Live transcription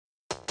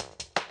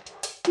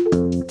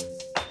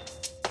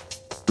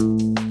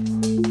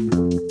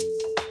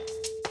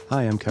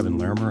Hi, I'm Kevin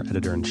Larimer,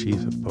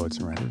 Editor-in-Chief of Poets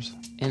and Writers.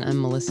 And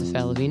I'm Melissa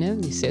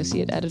Falavino, the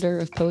Associate Editor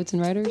of Poets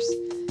and Writers.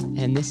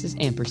 And this is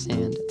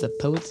Ampersand, the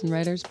Poets and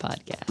Writers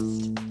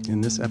podcast. In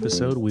this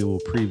episode, we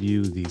will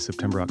preview the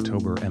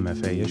September-October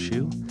MFA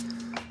issue.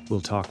 We'll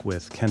talk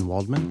with Ken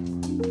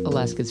Waldman,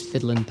 Alaska's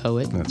fiddlin'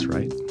 poet. That's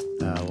right.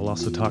 We'll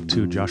also talk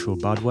to Joshua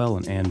Bodwell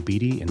and Ann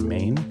Beattie in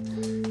Maine.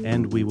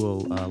 And we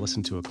will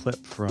listen to a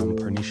clip from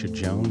Parnisha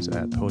Jones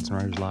at Poets and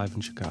Writers Live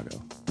in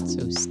Chicago.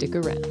 So stick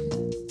around.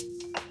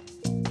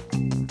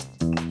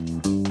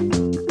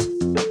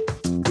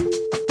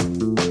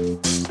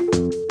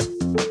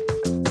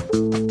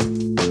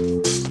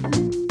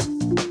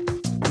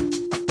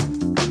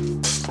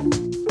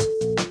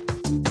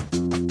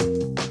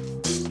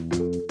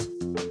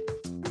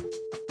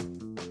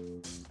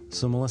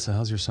 So, Melissa,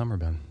 how's your summer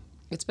been?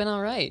 It's been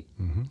all right.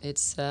 Mm-hmm.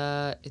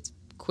 It's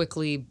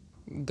quickly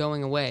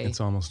going away.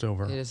 It's almost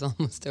over. It is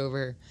almost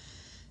over.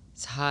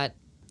 It's hot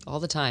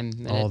all the time.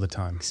 And All the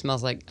time. It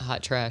smells like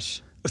hot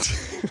trash,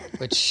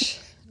 which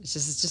it's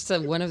just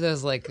one of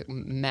those like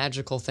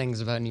magical things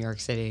about New York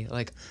City.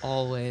 Like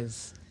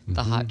always,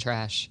 the hot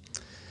trash.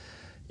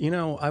 You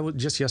know,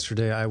 just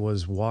yesterday I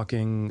was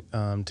walking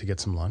to get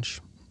some lunch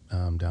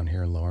down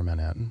here in Lower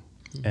Manhattan,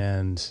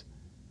 and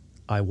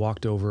I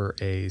walked over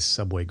a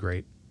subway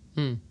grate,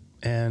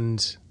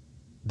 and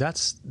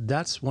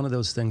that's one of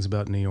those things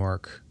about New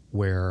York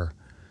where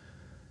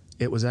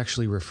it was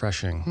actually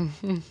refreshing.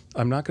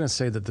 I'm not going to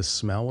say that the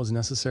smell was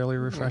necessarily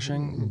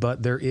refreshing,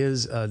 but there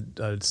is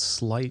a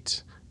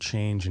slight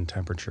change in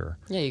temperature.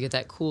 Yeah, you get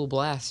that cool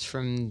blast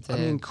from the... I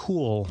mean,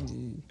 cool.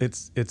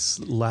 It's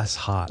less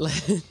hot.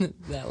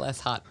 that less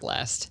hot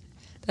blast.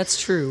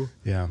 That's true.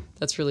 Yeah.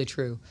 That's really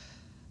true.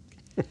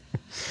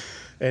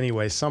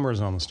 Anyway,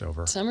 summer's almost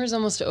over. Summer's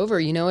almost over.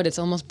 You know what? It's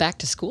almost back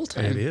to school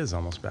time. It is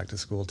almost back to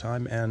school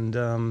time,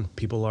 and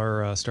people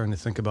are starting to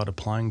think about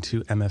applying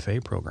to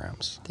MFA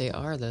programs. They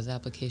are. Those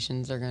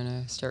applications are going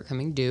to start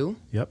coming due.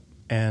 Yep.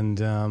 And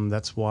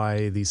that's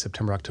why the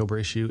September-October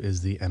issue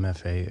is the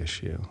MFA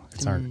issue.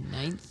 It's our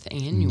ninth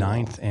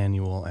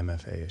annual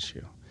MFA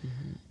issue.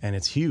 Mm-hmm. And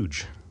it's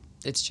huge.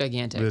 It's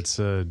gigantic. It's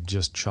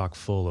just chock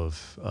full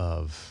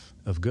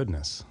of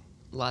goodness.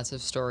 Lots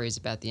of stories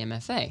about the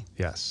MFA.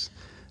 Yes.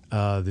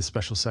 The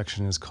special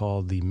section is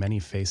called The Many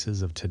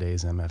Faces of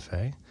Today's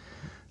MFA.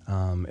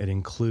 It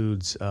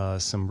includes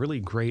some really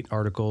great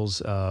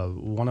articles.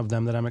 One of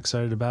them that I'm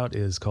excited about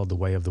is called The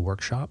Way of the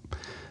Workshop.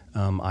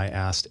 I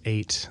asked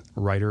 8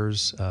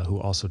 writers who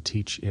also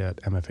teach at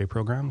MFA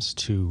programs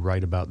to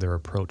write about their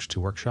approach to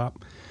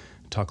workshop,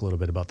 talk a little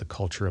bit about the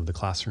culture of the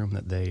classroom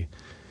that they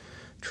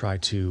try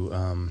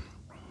to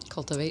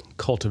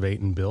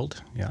cultivate and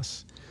build,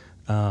 yes.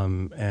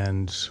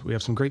 And we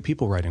have some great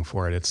people writing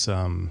for it. It's,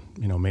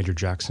 Major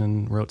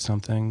Jackson wrote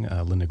something,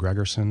 Linda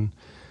Gregerson,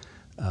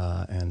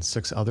 and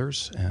 6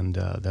 others, and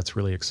that's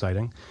really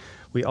exciting.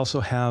 We also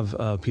have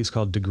a piece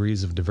called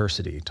Degrees of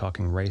Diversity,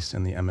 Talking Race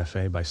in the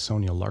MFA by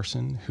Sonia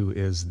Larson, who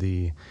is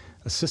the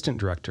assistant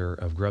director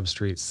of Grub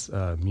Street's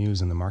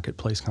Muse in the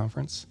Marketplace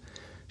Conference.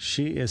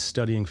 She is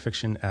studying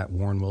fiction at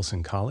Warren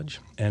Wilson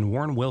College, and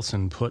Warren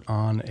Wilson put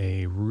on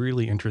a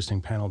really interesting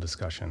panel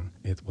discussion.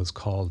 It was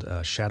called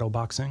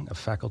Shadowboxing, a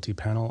faculty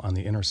panel on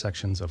the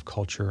intersections of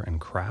culture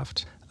and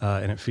craft,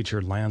 and it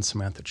featured Lan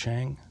Samantha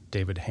Chang,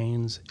 David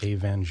Haynes, A.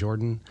 Van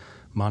Jordan,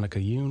 Monica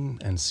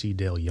Yoon, and C.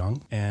 Dale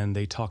Young, and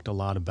they talked a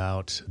lot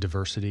about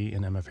diversity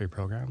in MFA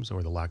programs,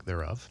 or the lack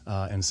thereof,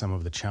 and some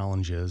of the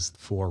challenges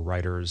for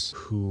writers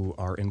who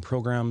are in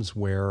programs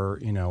where,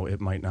 it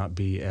might not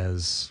be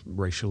as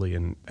racially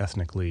and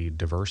ethnically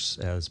diverse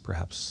as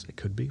perhaps it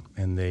could be,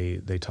 and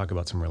they talk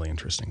about some really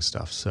interesting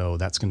stuff. So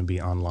that's going to be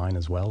online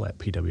as well at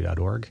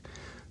pw.org,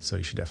 so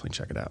you should definitely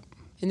check it out.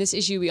 In this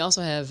issue, we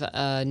also have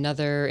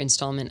another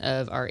installment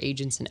of our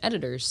Agents and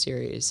Editors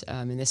series.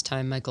 And this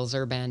time, Michael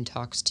Zurban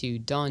talks to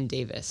Dawn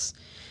Davis,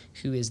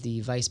 who is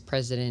the vice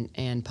president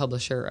and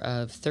publisher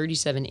of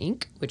 37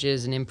 Inc., which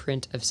is an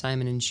imprint of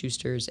Simon &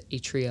 Schuster's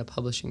Atria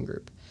Publishing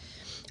Group.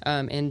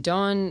 And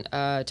Dawn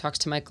talks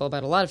to Michael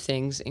about a lot of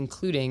things,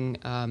 including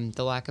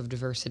the lack of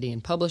diversity in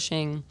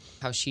publishing,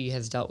 how she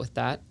has dealt with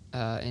that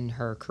in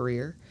her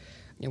career,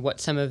 and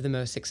what some of the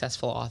most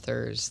successful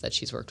authors that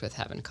she's worked with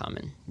have in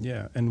common.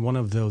 Yeah, and one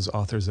of those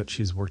authors that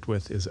she's worked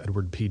with is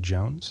Edward P.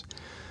 Jones,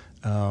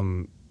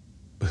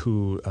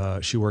 who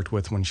she worked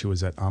with when she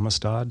was at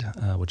Amistad,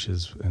 which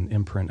is an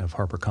imprint of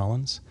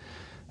HarperCollins.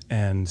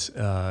 And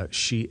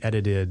she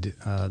edited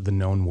The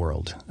Known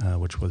World,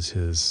 which was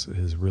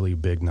his really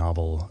big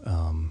novel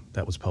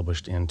that was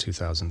published in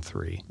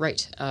 2003.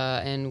 Right.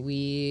 And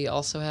we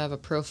also have a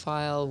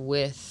profile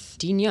with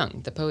Dean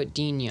Young, the poet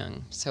Dean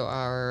Young. So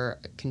our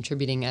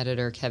contributing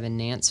editor, Kevin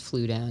Nance,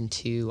 flew down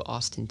to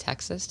Austin,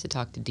 Texas to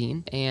talk to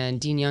Dean.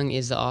 And Dean Young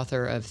is the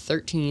author of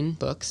 13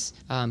 books.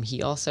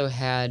 He also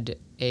had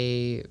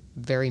a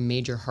very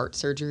major heart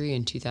surgery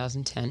in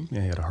 2010.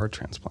 Yeah, he had a heart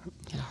transplant.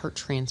 He had a heart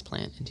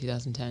transplant in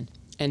 2010.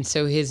 And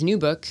so his new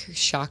book,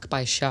 Shock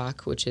by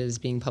Shock, which is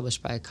being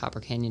published by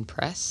Copper Canyon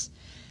Press,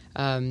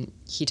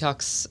 he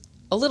talks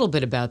a little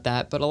bit about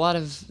that, but a lot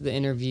of the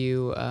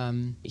interview,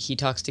 he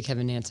talks to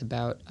Kevin Nance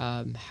about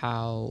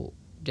how,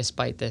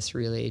 despite this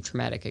really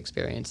traumatic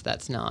experience,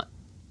 that's not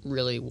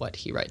really what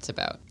he writes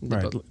about.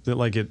 Right,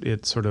 like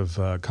it sort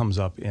of comes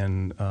up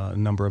in a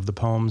number of the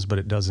poems, but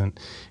he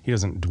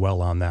doesn't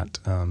dwell on that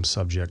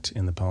subject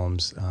in the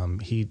poems.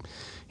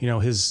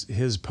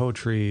 His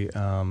poetry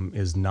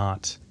is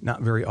not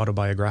very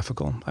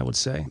autobiographical, I would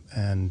say,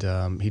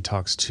 and he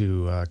talks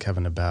to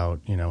Kevin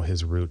about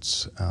his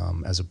roots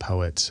as a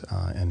poet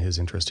and his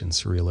interest in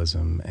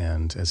surrealism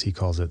and, as he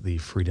calls it, the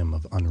freedom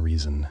of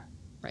unreason.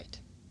 Right.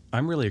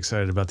 I'm really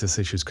excited about this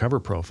issue's cover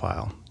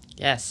profile.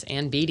 Yes,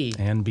 Ann Beattie.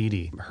 Ann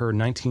Beattie. Her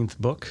 19th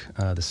book,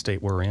 The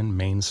State We're In,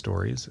 Maine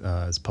Stories,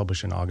 is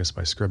published in August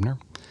by Scribner.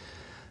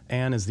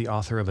 Ann is the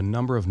author of a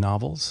number of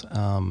novels.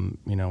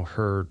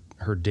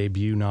 Her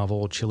debut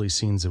novel, Chilly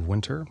Scenes of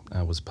Winter,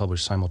 was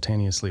published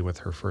simultaneously with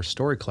her first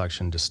story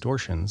collection,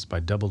 Distortions, by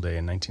Doubleday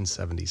in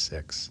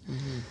 1976.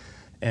 Mm-hmm.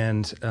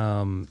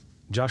 And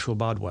Joshua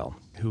Bodwell,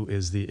 who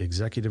is the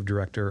executive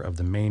director of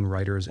the Maine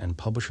Writers and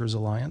Publishers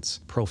Alliance,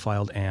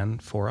 profiled Ann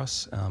for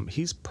us.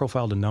 He's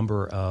profiled a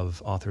number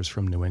of authors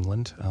from New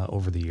England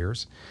over the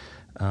years.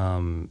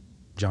 John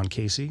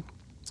Casey,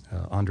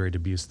 Andre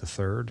Dubusse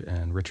III,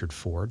 and Richard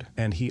Ford.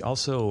 And he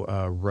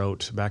also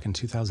wrote, back in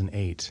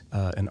 2008,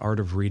 An Art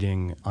of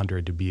Reading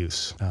Andre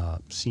Dubusse,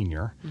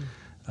 Sr.,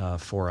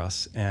 for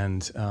us.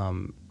 And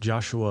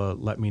Joshua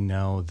let me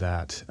know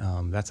that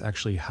that's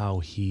actually how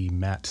he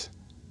met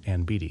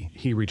Ann Beattie.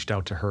 He reached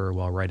out to her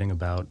while writing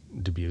about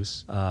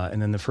Dubusse.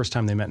 And then the first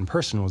time they met in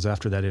person was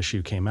after that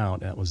issue came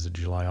out. That was the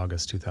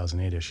July-August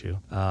 2008 issue.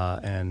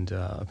 And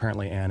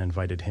apparently Ann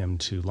invited him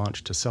to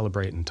lunch to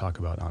celebrate and talk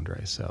about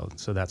Andre. So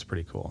that's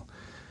pretty cool.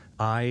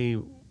 I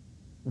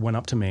went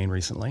up to Maine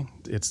recently.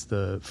 It's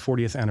the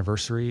 40th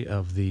anniversary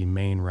of the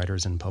Maine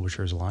Writers and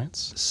Publishers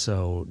Alliance.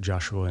 So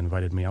Joshua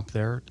invited me up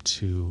there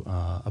to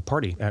a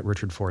party at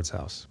Richard Ford's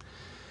house.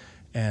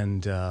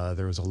 And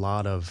there was a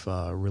lot of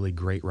really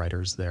great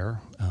writers there.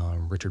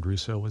 Richard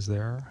Russo was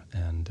there,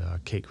 and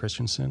Kate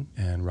Christensen,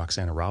 and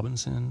Roxana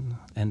Robinson,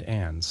 and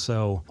Ann.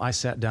 So I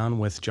sat down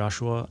with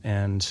Joshua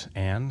and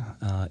Ann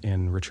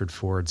in Richard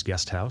Ford's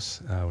guest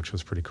house, which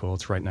was pretty cool.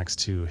 It's right next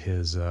to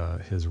his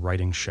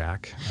writing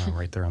shack,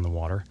 right there on the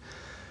water.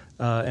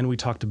 And we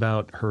talked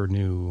about her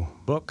new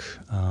book,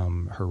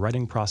 her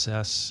writing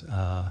process,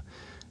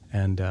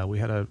 and we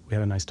had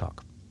a nice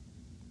talk.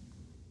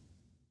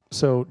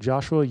 So,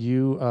 Joshua,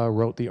 you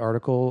wrote the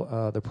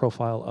article, the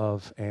profile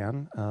of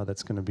Ann,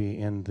 that's going to be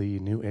in the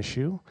new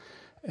issue.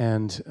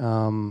 And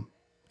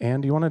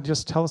Ann, do you want to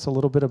just tell us a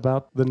little bit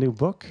about the new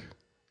book?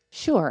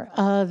 Sure.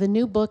 The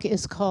new book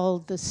is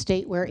called The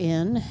State We're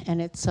In,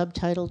 and it's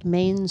subtitled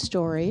Maine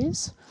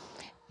Stories.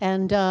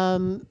 And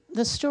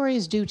the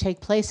stories do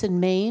take place in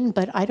Maine,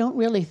 but I don't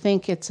really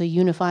think it's a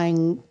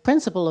unifying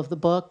principle of the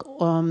book.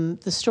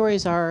 The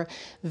stories are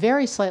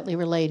very slightly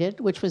related,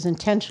 which was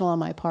intentional on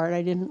my part.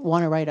 I didn't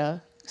want to write a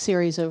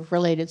series of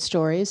related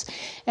stories,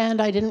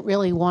 and I didn't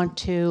really want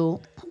to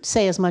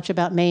say as much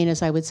about Maine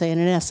as I would say in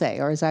an essay,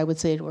 or as I would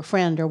say to a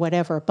friend, or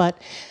whatever.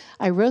 But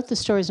I wrote the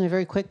stories in a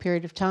very quick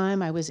period of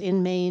time. I was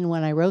in Maine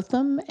when I wrote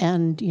them,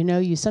 and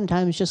you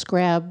sometimes just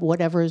grab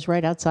whatever is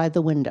right outside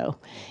the window.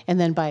 And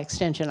then by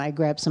extension, I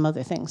grab some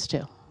other things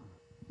too.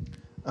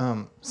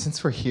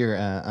 Since we're here,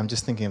 I'm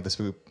just thinking of this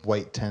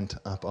white tent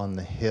up on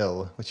the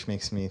hill, which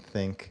makes me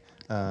think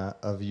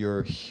of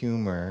your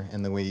humor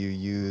and the way you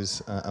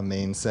use a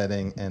Maine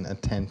setting and a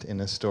tent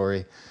in a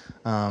story.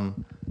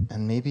 And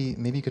maybe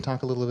you could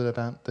talk a little bit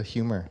about the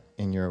humor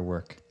in your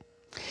work.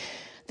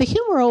 The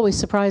humor always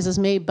surprises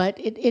me, but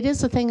it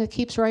is the thing that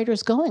keeps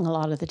writers going a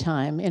lot of the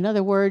time. In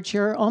other words,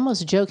 you're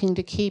almost joking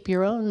to keep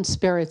your own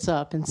spirits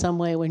up in some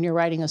way when you're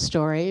writing a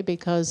story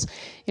because,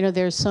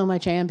 there's so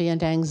much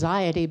ambient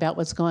anxiety about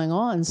what's going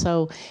on.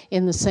 So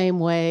in the same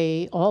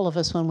way, all of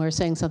us, when we're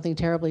saying something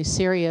terribly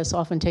serious,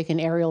 often take an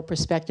aerial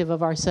perspective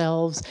of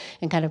ourselves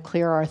and kind of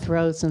clear our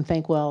throats and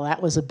think, well,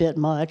 that was a bit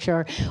much,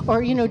 or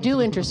do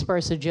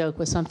intersperse a joke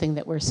with something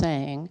that we're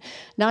saying.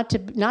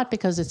 Not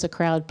because it's a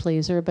crowd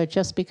pleaser, but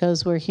just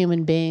because we're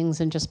human beings,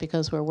 and just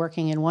because we're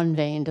working in one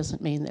vein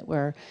doesn't mean that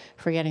we're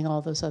forgetting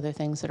all those other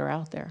things that are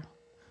out there.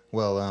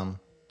 Well,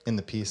 in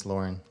the piece,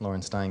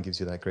 Lauren Stein gives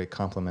you that great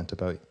compliment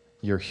about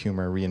your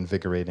humor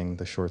reinvigorating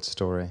the short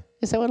story.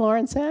 Is that what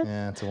Lauren said?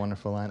 Yeah, it's a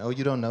wonderful line. Oh,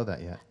 you don't know that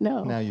yet?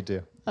 No. Now you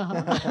do.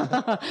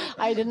 Uh-huh.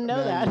 I didn't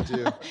know that. You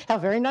do. How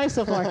very nice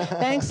of Lauren.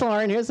 Thanks,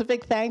 Lauren. Here's a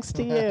big thanks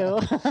to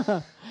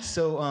you.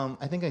 So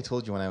I think I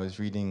told you when I was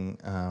reading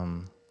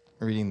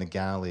The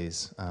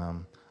Galleys,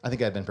 I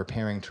think I'd been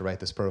preparing to write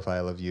this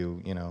profile of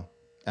you,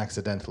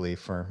 accidentally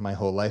for my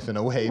whole life in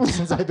a way,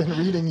 since I've been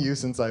reading you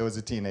since I was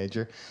a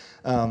teenager.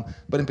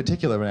 But in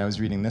particular, when I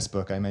was reading this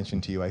book, I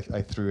mentioned to you,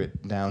 I threw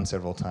it down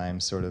several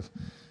times, sort of,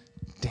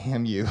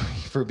 damn you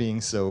for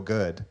being so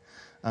good.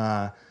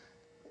 And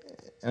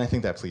I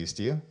think that pleased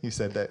you. You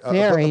said that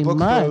Very a book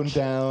much. thrown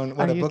down.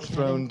 What Are a you book kidding?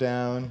 thrown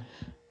down.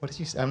 What did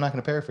you say? I'm not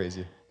going to paraphrase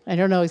you. I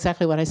don't know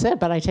exactly what I said,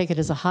 but I take it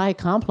as a high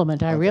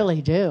compliment. I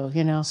really do,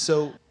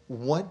 So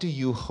what do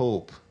you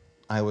hope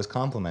I was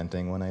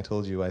complimenting when I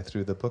told you I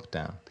threw the book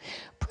down?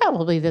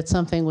 Probably that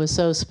something was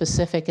so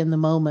specific in the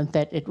moment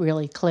that it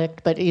really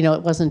clicked. But,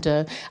 it wasn't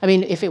I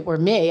mean, if it were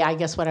me, I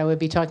guess what I would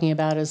be talking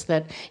about is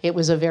that it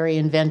was a very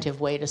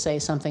inventive way to say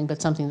something,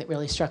 but something that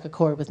really struck a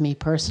chord with me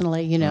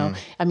personally,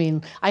 I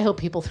mean, I hope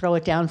people throw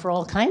it down for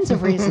all kinds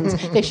of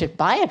reasons. They should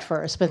buy it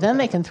first, but then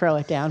they can throw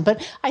it down.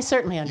 But I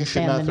certainly You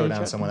understand should not the throw nature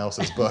down of- someone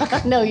else's book.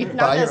 No, not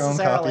Buy your own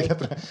necessarily.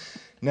 copy.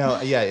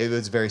 No, yeah, it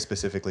was very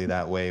specifically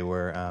that way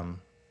where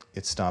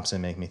it stops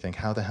and make me think,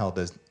 how the hell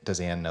does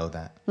Anne know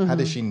that? How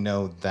does she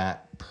know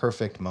that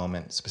perfect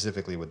moment,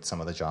 specifically with some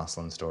of the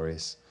Jocelyn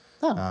stories?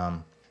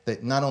 Oh.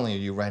 That not only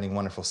are you writing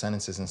wonderful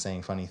sentences and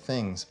saying funny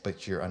things,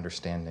 but your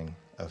understanding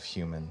of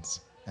humans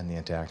and the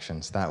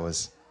interactions. That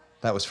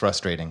was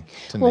frustrating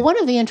to me. Well, one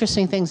of the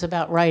interesting things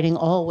about writing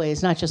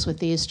always, not just with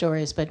these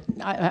stories, but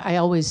I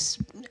always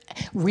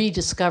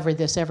rediscover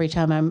this every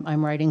time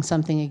I'm writing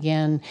something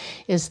again,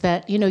 is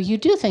that, you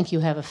do think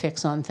you have a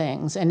fix on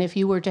things. And if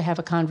you were to have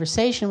a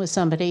conversation with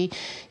somebody,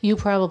 you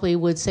probably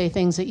would say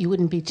things that you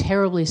wouldn't be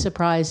terribly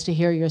surprised to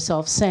hear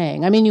yourself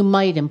saying. I mean, you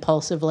might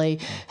impulsively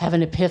have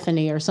an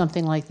epiphany or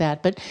something like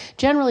that. But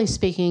generally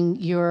speaking,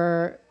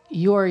 you're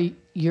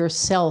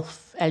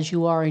yourself as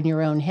you are in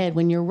your own head.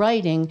 When you're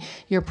writing,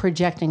 you're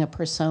projecting a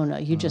persona.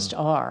 You just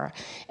are.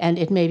 And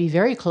it may be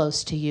very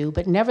close to you,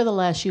 but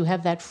nevertheless, you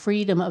have that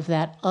freedom of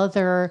that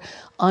other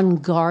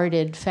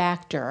unguarded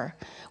factor.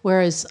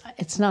 Whereas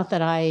it's not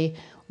that I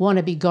want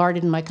to be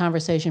guarded in my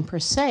conversation per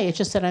se. It's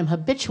just that I'm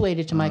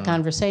habituated to my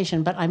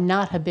conversation, but I'm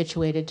not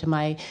habituated to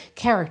my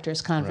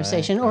character's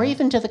conversation or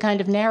even to the kind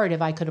of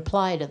narrative I could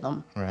apply to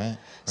them. Right.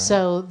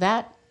 So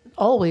that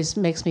always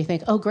makes me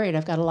think, oh, great,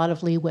 I've got a lot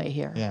of leeway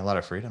here. Yeah, a lot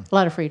of freedom. A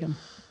lot of freedom.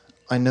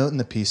 I note in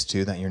the piece,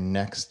 too, that your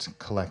next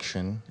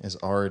collection is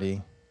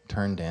already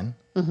turned in,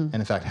 and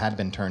in fact had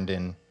been turned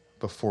in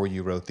before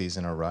you wrote these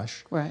in a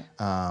rush. Right.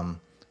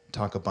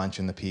 Talk a bunch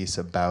in the piece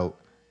about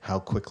how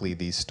quickly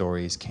these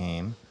stories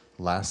came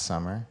last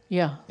summer.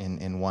 Yeah.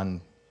 In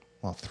one,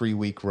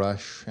 3-week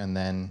rush, and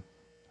then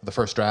the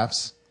first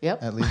drafts,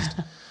 Yep. at least.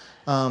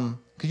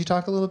 Could you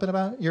talk a little bit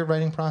about your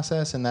writing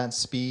process and that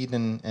speed,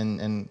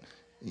 and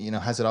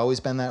has it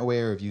always been that way,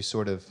 or have you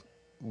sort of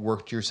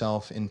worked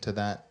yourself into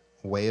that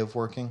way of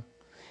working?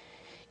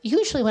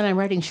 Usually when I'm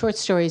writing short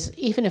stories,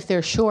 even if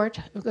they're short,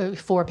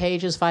 4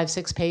 pages, 5,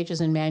 6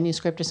 pages in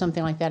manuscript or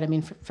something like that, I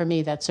mean, for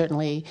me, that's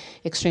certainly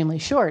extremely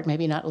short,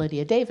 maybe not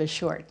Lydia Davis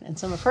short in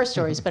some of her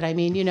stories, but I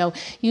mean,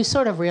 you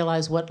sort of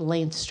realize what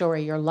length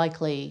story you're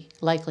likely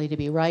to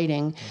be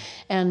writing.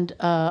 And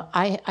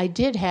I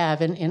did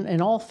have,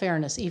 in all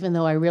fairness, even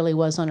though I really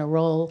was on a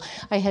roll,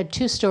 I had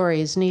 2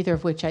 stories, neither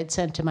of which I'd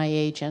sent to my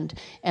agent,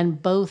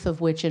 and both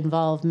of which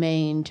involved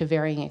Maine to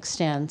varying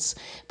extents.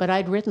 But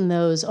I'd written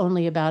those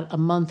only about a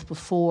month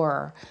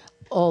before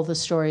all the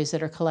stories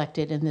that are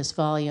collected in this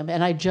volume,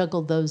 and I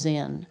juggled those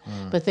in.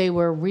 But they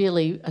were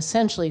really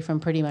essentially from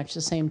pretty much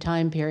the same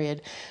time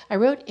period. I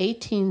wrote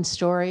 18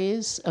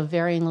 stories of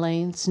varying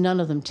lengths,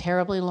 none of them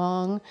terribly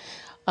long,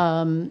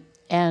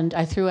 and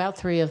I threw out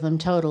 3 of them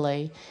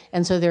totally,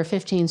 and so there are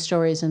 15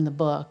 stories in the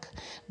book.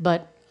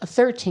 But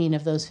 13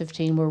 of those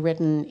 15 were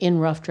written in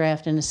rough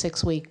draft in a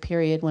 6-week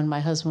period when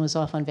my husband was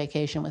off on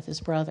vacation with his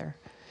brother.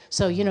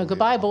 So,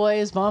 goodbye,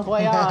 boys, bon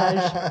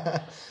voyage.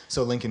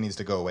 So Lincoln needs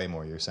to go away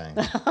more, you're saying.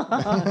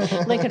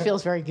 Lincoln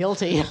feels very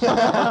guilty.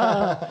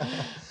 The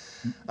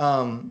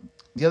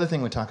other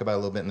thing we talk about a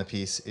little bit in the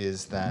piece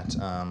is that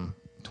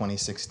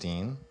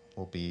 2016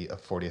 will be a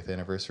 40th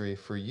anniversary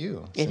for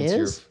you. It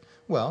is?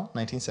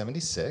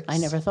 1976. I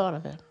never thought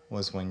of it.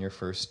 Was when your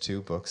first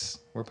 2 books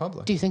were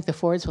published. Do you think the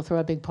Fords will throw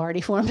a big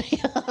party for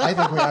me? I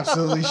think we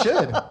absolutely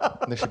should.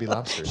 There should be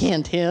lobsters.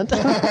 Hint, hint.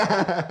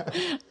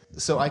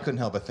 So I couldn't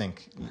help but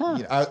think,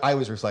 I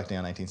was reflecting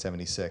on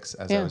 1976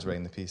 as I was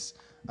writing the piece.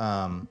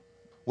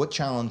 What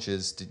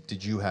challenges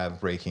did you have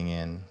breaking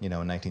in, in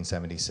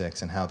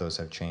 1976, and how those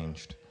have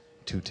changed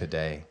to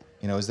today?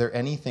 Is there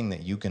anything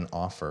that you can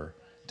offer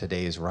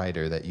today's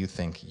writer that you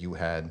think you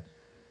had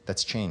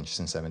that's changed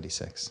since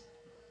 76?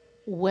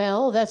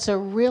 Well, that's a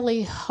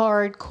really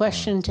hard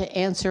question to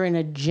answer in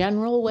a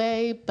general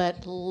way,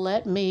 but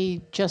let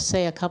me just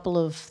say a couple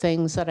of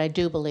things that I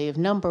do believe.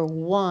 Number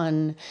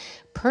one,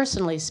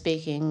 personally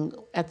speaking,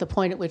 at the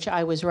point at which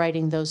I was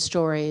writing those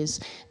stories,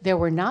 there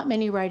were not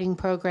many writing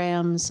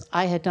programs.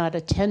 I had not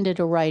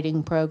attended a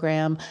writing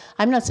program.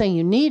 I'm not saying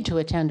you need to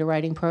attend a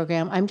writing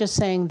program. I'm just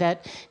saying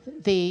that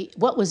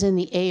what was in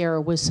the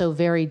air was so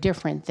very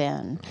different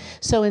then.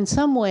 So in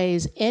some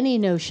ways, any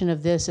notion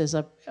of this as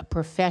a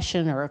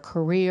profession or a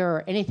career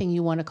or anything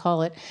you want to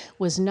call it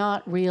was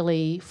not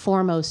really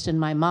foremost in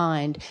my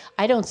mind.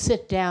 I don't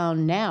sit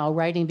down now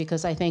writing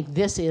because I think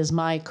this is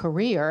my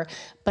career,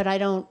 but I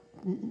don't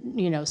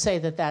say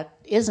that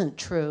isn't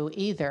true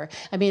either.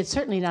 I mean, it's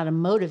certainly not a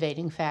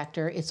motivating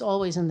factor. It's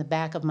always in the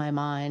back of my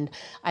mind.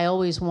 I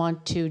always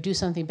want to do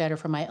something better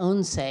for my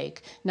own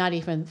sake, not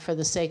even for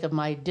the sake of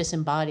my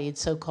disembodied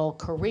so-called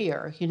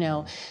career,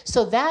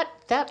 So that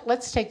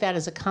let's take that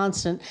as a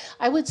constant.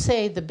 I would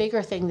say the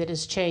bigger thing that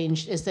has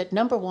changed is that,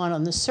 number one,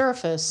 on the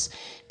surface,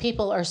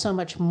 people are so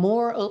much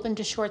more open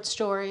to short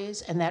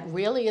stories, and that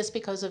really is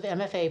because of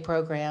MFA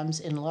programs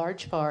in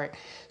large part.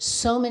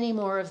 So many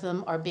more of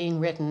them are being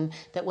written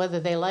that whether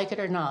they like it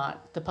or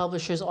not, the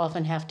publishers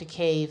often have to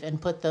cave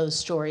and put those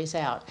stories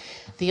out.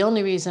 The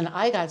only reason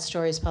I got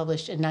stories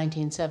published in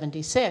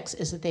 1976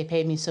 is that they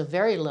paid me so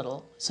very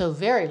little,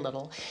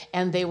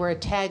 and they were a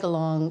tag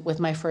along with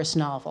my first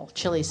novel,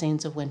 Chilly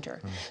Scenes of Winter.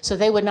 So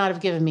they would not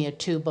have given me a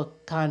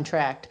 2-book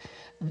contract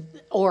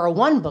or a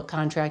 1-book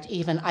contract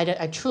even.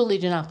 I truly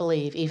do not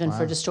believe, even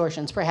for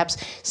Distortions. Perhaps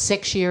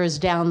 6 years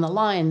down the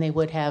line they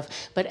would have,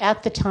 but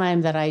at the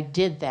time that I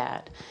did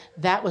that,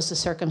 that was the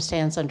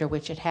circumstance under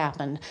which it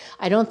happened.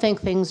 I don't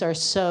think things are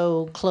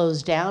so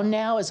closed down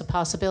now as a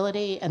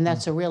possibility, and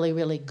that's a really,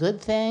 really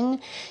good thing.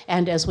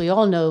 And as we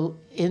all know,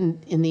 in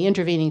the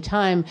intervening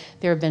time,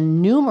 there have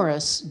been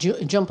numerous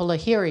Jhumpa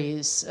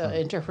Lahiri's,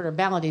 Interpreter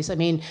Maladies. I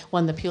mean,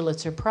 won the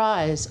Pulitzer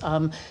Prize.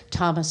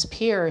 Thomas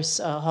Pierce,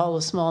 Hall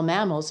of Small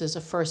Mammals, is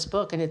a first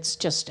book, and it's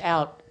just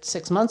out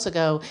 6 months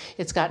ago.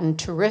 It's gotten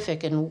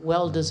terrific and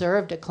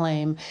well-deserved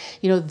acclaim.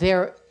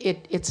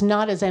 It's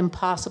not as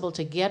impossible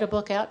to get a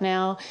book out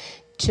now.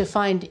 To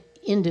find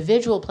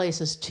individual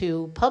places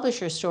to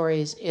publish your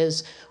stories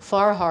is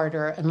far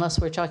harder, unless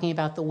we're talking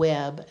about the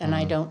web, and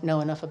I don't know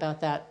enough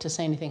about that to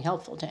say anything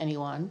helpful to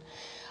anyone.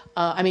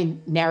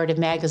 Narrative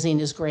Magazine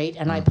is great,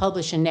 and I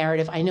publish in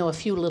narrative. I know a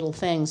few little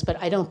things, but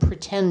I don't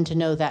pretend to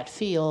know that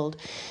field.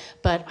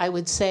 But I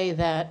would say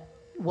that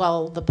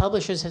while the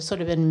publishers have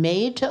sort of been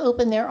made to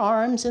open their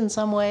arms in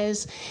some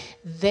ways,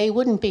 they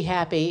wouldn't be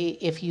happy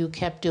if you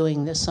kept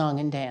doing this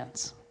song and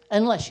dance,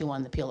 unless you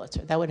won the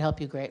Pulitzer. That would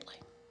help you greatly.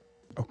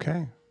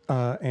 Okay.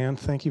 Anne,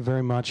 thank you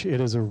very much.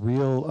 It is a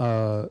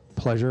real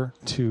pleasure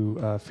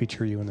to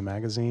feature you in the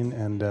magazine,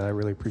 and I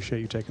really appreciate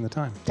you taking the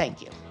time.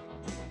 Thank you.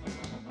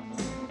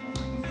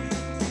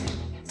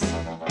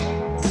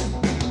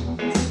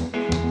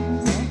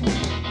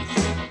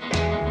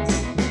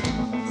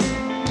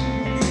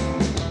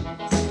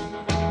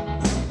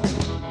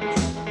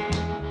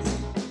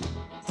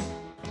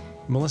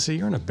 Melissa,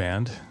 you're in a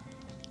band.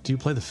 Do you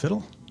play the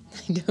fiddle?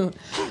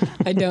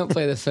 I don't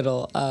play the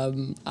fiddle.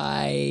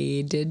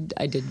 I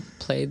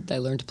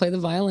learned to play the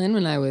violin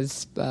when I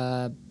was, in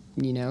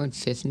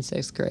 5th and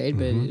 6th grade,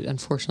 but it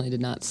unfortunately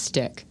did not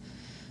stick.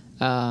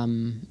 I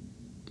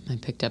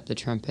picked up the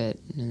trumpet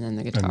and then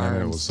the guitar. And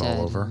then it was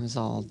all over. It was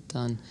all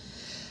done.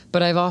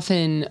 But I've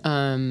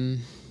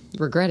often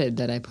regretted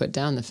that I put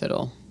down the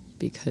fiddle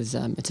because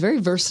it's a very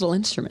versatile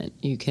instrument.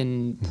 You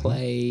can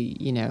play,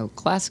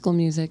 classical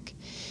music.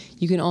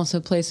 You can also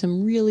play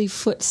some really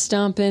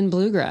foot-stomping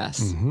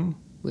bluegrass,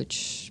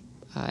 which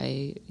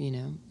I,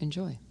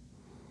 enjoy.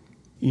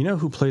 You know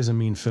who plays a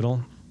mean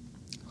fiddle?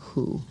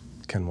 Who?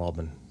 Ken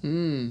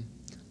Waldman.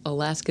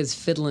 Alaska's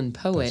fiddling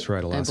poet. That's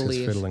right, Alaska's I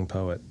believe. fiddling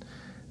poet.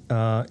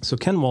 So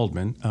Ken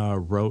Waldman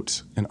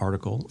wrote an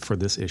article for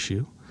this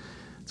issue.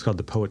 It's called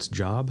The Poet's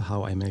Job,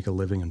 How I Make a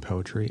Living in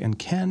Poetry. And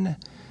Ken,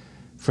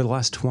 for the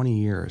last 20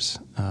 years,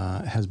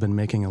 has been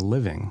making a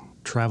living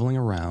traveling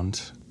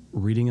around,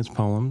 reading his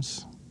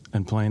poems,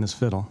 and playing his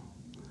fiddle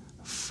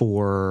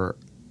for,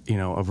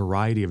 a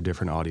variety of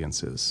different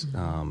audiences.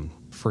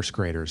 First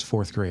graders,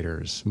 fourth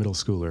graders, middle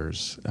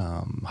schoolers,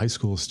 high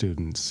school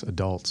students,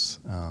 adults.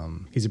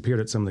 He's appeared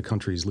at some of the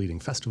country's leading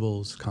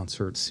festivals,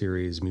 concerts,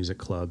 series, music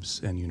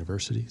clubs, and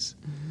universities.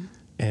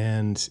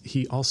 And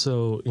he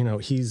also,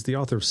 he's the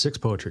author of 6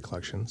 poetry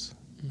collections,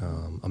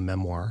 a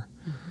memoir,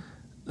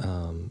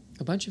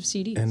 a bunch of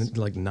CDs. and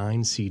like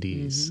 9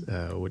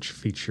 CDs, which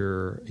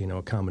feature,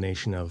 a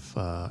combination of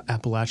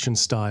Appalachian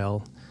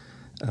style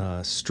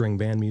string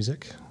band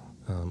music,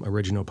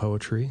 original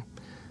poetry,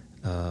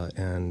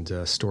 and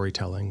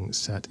storytelling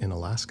set in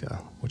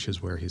Alaska, which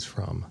is where he's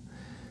from.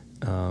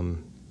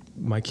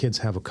 My kids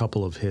have a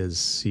couple of his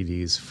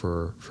CDs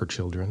for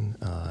children,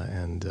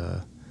 and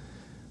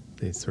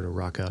they sort of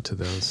rock out to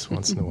those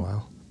once in a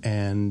while.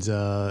 And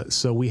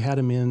so we had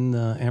him in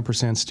the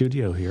Ampersand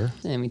studio here.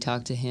 And we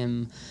talked to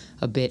him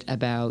a bit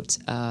about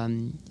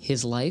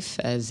his life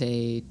as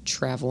a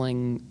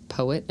traveling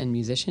poet and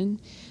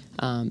musician,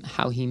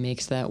 how he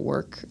makes that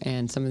work,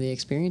 and some of the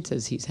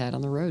experiences he's had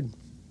on the road.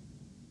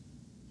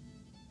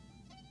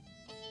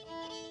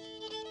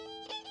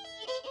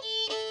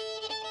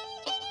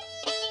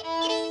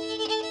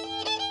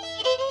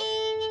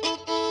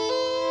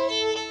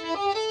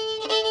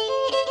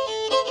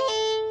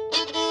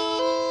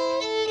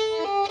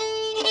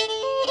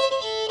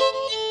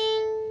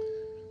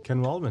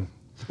 Ken Waldman,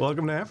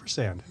 welcome to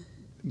Ampersand.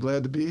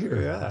 Glad to be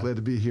here. Yeah. Glad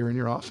to be here in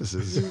your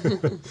offices.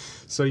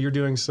 So you're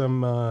doing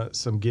some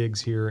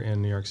gigs here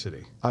in New York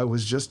City. I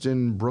was just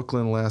in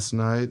Brooklyn last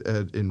night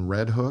in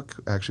Red Hook,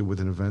 actually with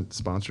an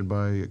event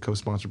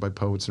co-sponsored by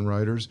Poets and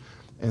Writers.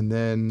 And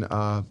then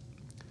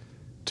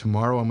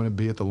tomorrow I'm going to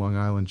be at the Long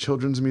Island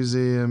Children's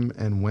Museum,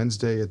 and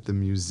Wednesday at the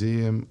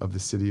Museum of the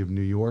City of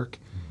New York.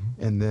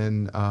 And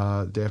then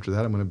day after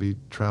that I'm going to be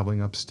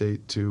traveling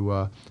upstate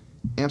to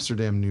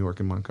Amsterdam, New York,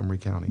 and Montgomery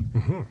County.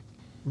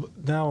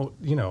 Now,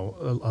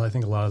 I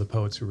think a lot of the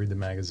poets who read the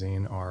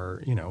magazine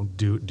are,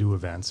 do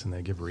events and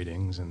they give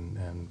readings,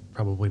 and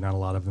probably not a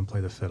lot of them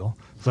play the fiddle,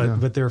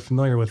 but they're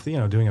familiar with,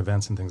 doing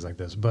events and things like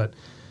this, but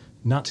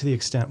not to the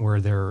extent where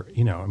they're,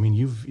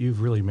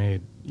 you've really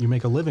you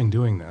make a living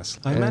doing this.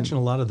 I imagine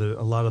a lot of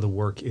the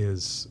work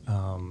is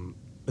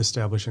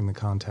establishing the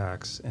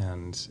contacts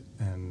and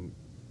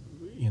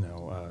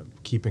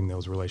keeping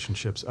those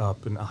relationships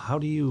up. And how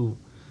do you?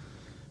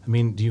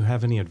 Do you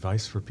have any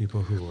advice for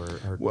people who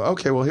are Well,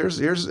 okay. Well, here's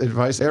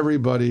advice.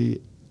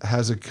 Everybody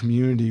has a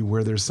community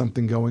where there's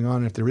something going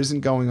on. If there isn't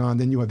going on,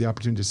 then you have the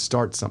opportunity to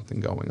start something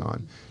going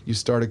on. You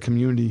start a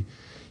community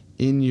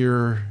in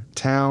your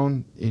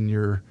town, in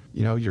your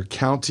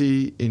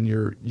county, in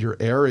your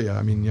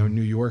area.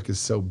 New York is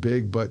so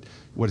big, but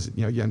what is it?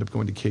 You end up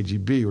going to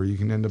KGB, or you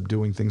can end up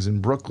doing things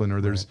in Brooklyn,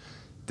 or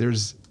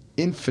there's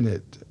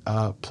infinite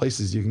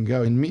places you can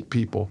go and meet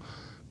people.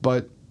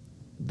 But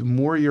the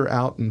more you're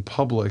out in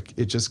public,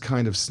 it just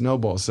kind of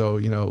snowballs. So,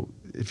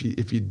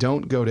 if you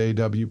don't go to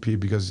AWP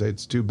because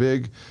it's too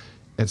big,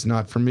 it's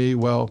not for me,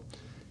 well,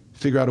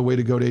 figure out a way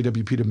to go to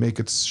AWP to make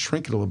it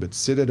shrink it a little bit.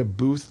 Sit at a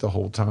booth the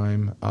whole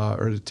time,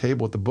 or at a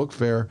table at the book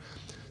fair,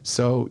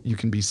 so you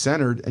can be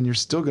centered, and you're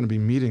still going to be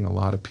meeting a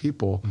lot of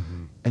people,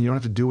 and you don't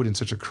have to do it in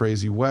such a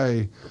crazy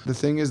way. The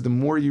thing is, the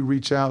more you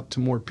reach out to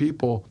more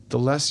people, the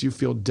less you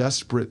feel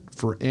desperate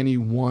for any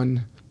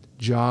one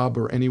job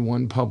or any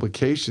one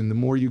publication. The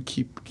more you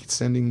keep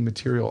sending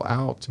material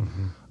out,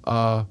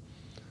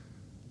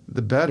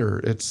 the better.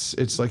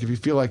 It's like if you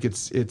feel like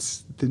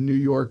it's the New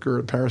Yorker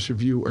or Paris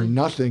Review or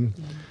nothing,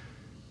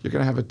 you're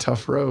going to have a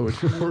tough road.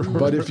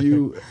 But if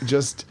you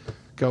just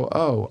go,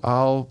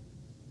 or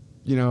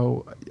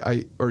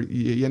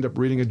you end up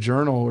reading a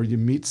journal, or you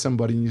meet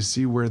somebody and you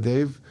see where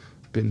they've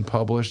been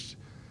published,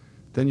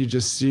 then you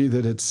just see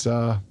that it's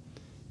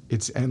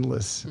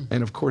endless.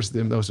 And of course,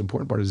 the most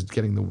important part is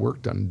getting the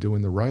work done and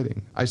doing the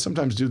writing. I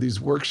sometimes do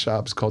these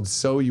workshops called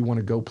So You Want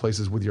to Go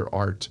Places with Your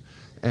Art.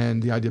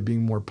 And the idea of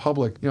being more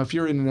public. If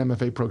you're in an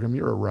MFA program,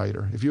 you're a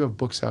writer. If you have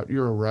books out,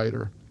 you're a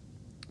writer.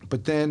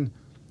 But then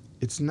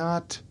it's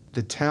not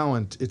the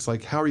talent. It's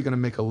like, how are you going to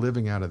make a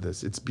living out of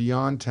this? It's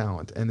beyond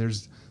talent. And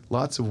there's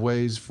lots of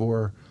ways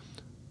for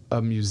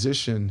a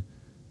musician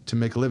to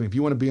make a living. If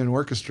you want to be in an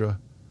orchestra,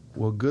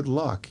 well, good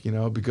luck,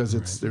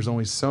 because there's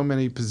only so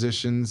many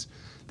positions.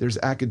 There's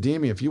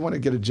academia. If you want to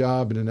get a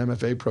job in an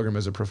MFA program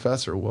as a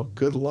professor, well,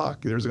 good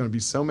luck. There's going to be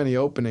so many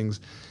openings.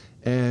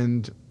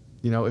 And,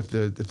 if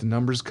the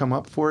numbers come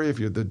up for you, if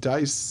the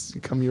dice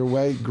come your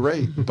way,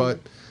 great. But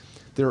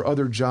there are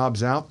other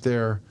jobs out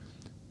there.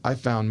 I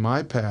found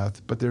my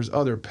path, but there's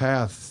other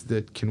paths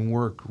that can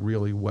work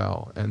really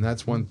well. And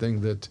that's one thing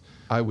that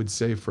I would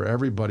say for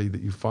everybody,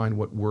 that you find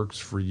what works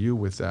for you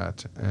with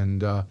that.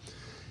 And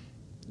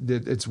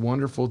that it's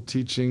wonderful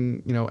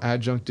teaching,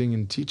 adjuncting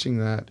and teaching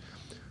that.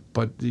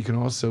 But you can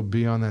also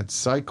be on that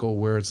cycle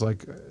where it's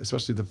like,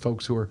 especially the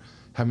folks who are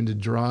having to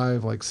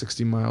drive like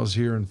 60 miles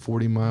here and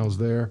 40 miles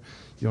there.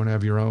 You don't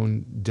have your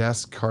own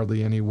desk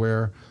hardly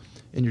anywhere,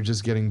 and you're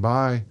just getting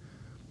by.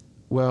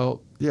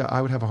 Well, yeah,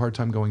 I would have a hard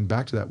time going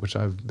back to that, which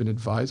I've been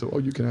advised,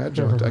 you can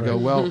adjunct. Right. I go,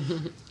 well,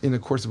 in the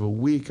course of a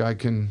week, I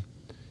can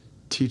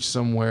teach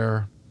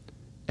somewhere,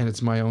 and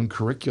it's my own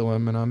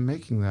curriculum, and I'm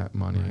making that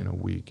money in a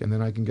week. And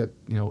then I can get,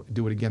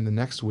 do it again the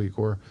next week,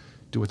 or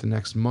do it the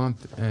next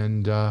month,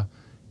 and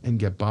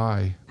get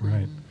by.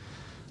 Right.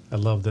 I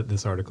love that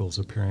this article is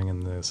appearing in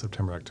the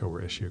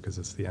September-October issue, because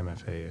it's the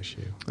MFA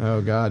issue. Oh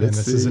God! And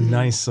this is a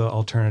nice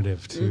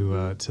alternative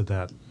to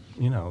that.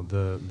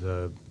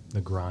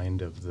 The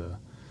grind of the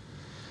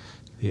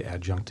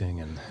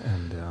adjuncting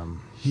and.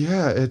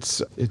 Yeah,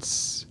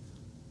 it's.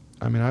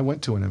 I mean, I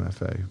went to an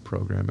MFA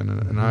program,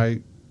 and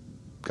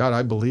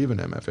I believe in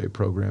MFA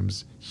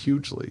programs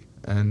hugely,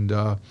 and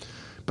but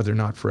they're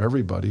not for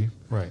everybody.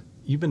 Right.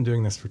 You've been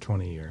doing this for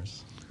 20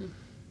 years.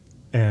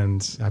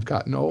 And I've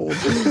gotten old.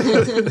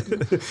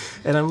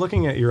 And I'm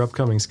looking at your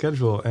upcoming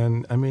schedule,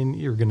 and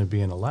you're going to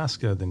be in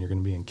Alaska, then you're going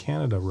to be in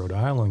Canada, Rhode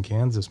Island,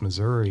 Kansas,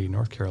 Missouri,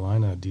 North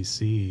Carolina,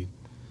 DC,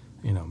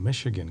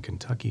 Michigan,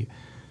 Kentucky.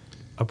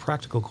 A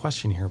practical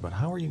question here, but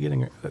how are you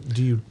getting?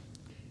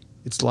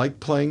 It's like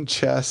playing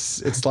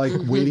chess. It's like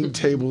waiting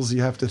tables.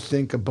 You have to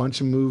think a bunch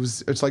of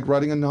moves. It's like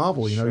writing a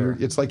novel. Sure.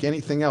 It's like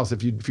anything else.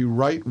 If you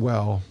write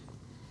well,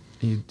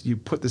 you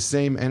put the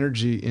same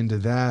energy into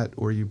that,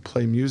 or you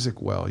play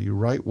music well, you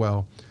write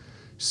well.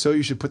 So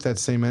you should put that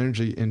same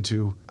energy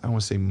into, I don't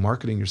want to say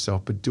marketing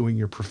yourself, but doing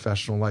your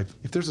professional life.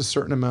 If there's a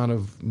certain amount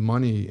of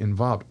money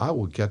involved, I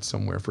will get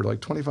somewhere for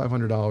like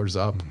 $2,500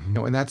 up.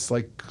 And that's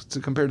like,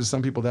 compared to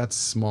some people, that's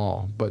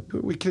small. But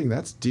we're kidding,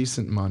 that's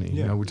decent money.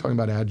 Yeah. We're talking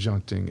about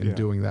adjuncting and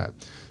doing that.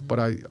 But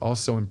I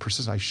also am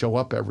persistent. I show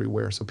up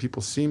everywhere. So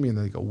people see me and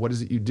they go, what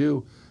is it you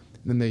do?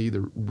 And then they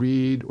either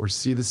read or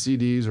see the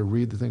CDs or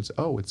read the things.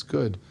 Oh, it's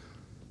good.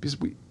 Because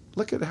we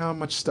look at how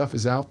much stuff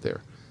is out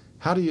there.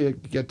 How do you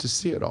get to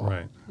see it all?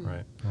 Right.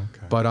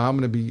 Okay. But I'm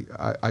going to be,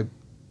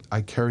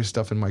 I carry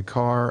stuff in my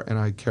car, and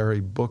I carry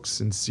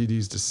books and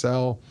CDs to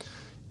sell,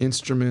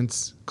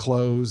 instruments,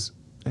 clothes,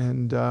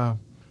 and I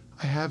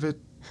I have it.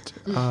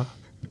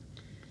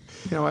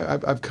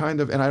 I've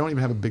kind of, and I don't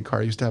even have a big car.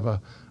 I used to have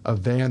a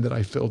van that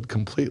I filled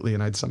completely,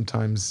 and I'd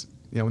sometimes,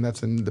 and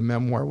that's in the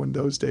memoir, one of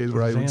those days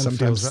where I would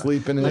sometimes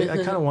sleep in it. I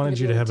kind of wanted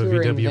you to have a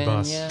Touring VW van,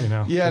 bus,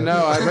 yeah. Yeah,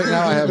 no. Right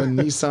now I have a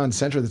Nissan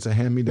Sentra that's a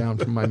hand-me-down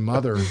from my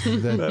mother.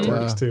 That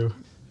works too.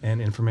 And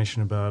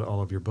information about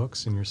all of your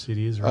books and your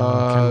CDs are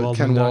on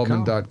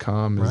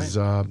KenWaldman.com. KenWaldman.com is,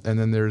 and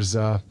then there's,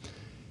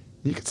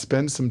 you could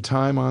spend some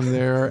time on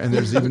there, and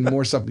there's even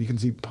more stuff. You can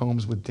see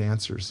poems with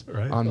dancers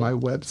on my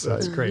website.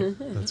 That's great.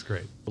 That's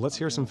great. Well, let's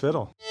hear some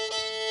fiddle.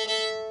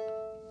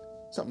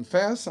 Something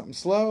fast, something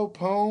slow,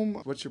 poem.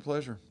 What's your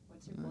pleasure?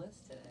 What's your bliss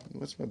today?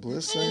 What's my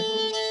bliss say?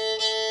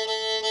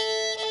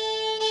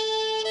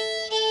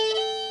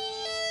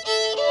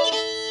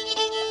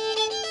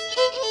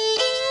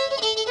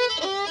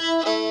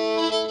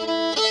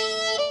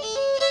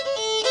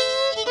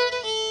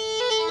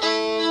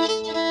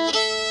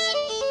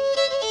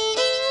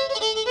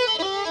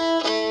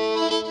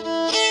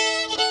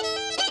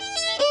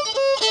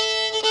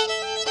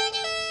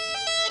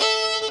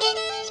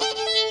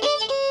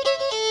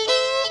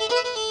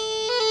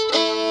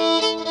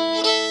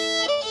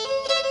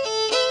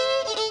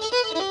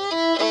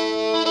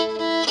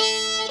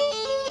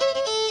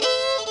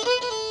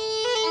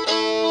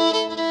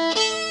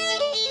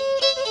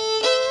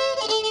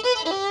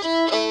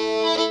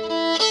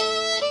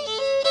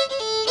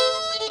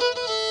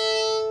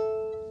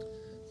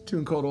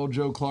 Tune called Old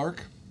Joe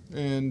Clark,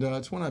 and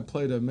it's one I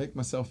play to make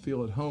myself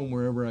feel at home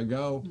wherever I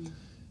go.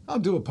 I'll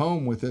do a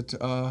poem with it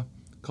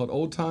called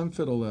Old Time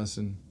Fiddle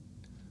Lesson.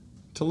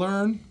 To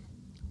learn,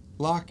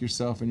 lock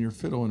yourself in your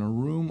fiddle in a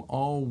room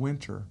all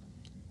winter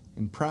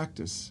and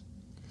practice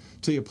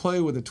till you play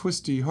with a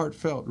twisty,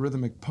 heartfelt,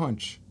 rhythmic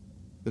punch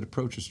that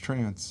approaches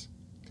trance.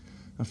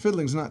 Now,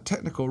 fiddling's not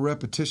technical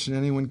repetition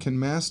anyone can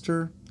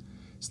master.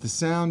 It's the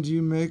sound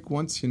you make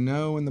once you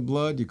know in the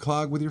blood you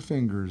clog with your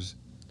fingers,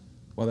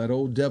 while that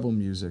old devil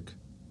music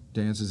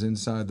dances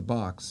inside the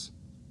box.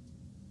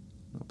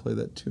 I'll play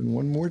that tune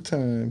one more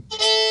time.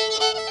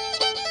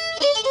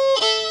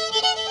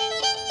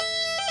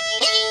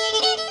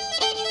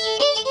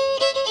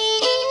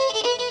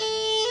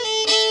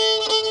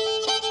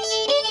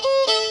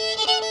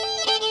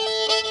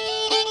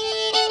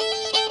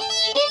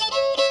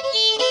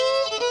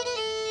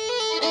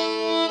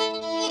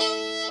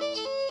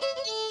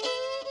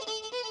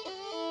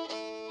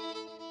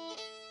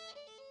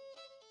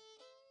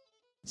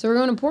 So we're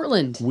going to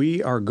Portland.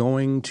 We are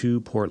going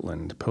to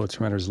Portland. Poets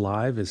and Writers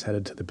Live is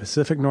headed to the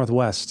Pacific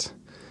Northwest.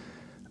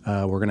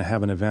 We're going to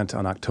have an event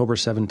on October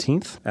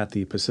 17th at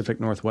the Pacific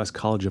Northwest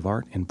College of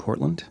Art in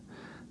Portland.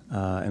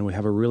 And we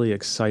have a really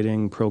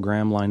exciting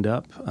program lined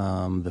up.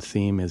 The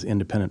theme is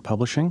independent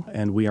publishing,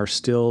 and we are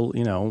still,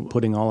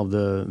 putting all of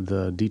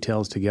the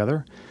details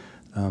together.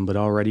 But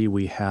already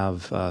we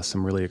have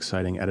some really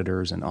exciting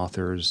editors and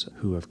authors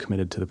who have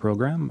committed to the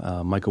program.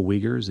 Michael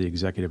Wiegers, the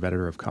executive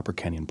editor of Copper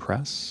Canyon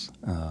Press,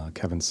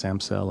 Kevin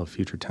Samsell of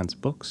Future Tense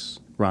Books,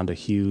 Rhonda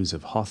Hughes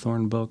of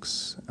Hawthorne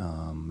Books,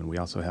 and we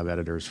also have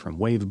editors from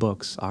Wave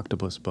Books,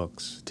 Octopus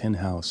Books, Tin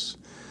House.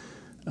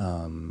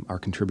 Our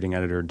contributing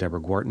editor,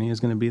 Deborah Gwartney, is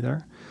going to be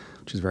there,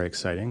 which is very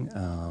exciting,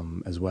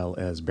 as well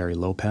as Barry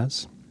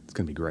Lopez. It's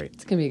going to be great.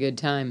 It's going to be a good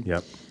time.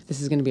 Yep. This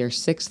is going to be our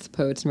 6th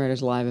Poets and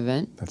Writers Live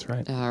event. That's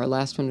right. Our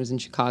last one was in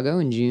Chicago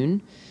in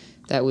June.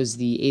 That was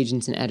the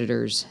Agents and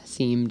Editors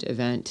themed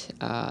event.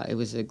 It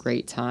was a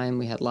great time.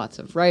 We had lots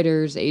of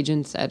writers,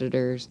 agents,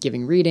 editors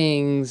giving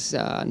readings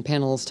and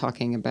panels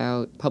talking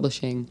about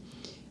publishing.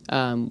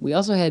 We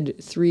also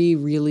had 3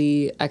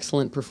 really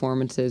excellent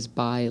performances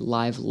by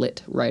live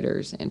lit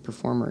writers and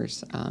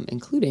performers,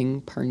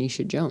 including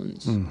Parnisha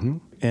Jones. Mm-hmm.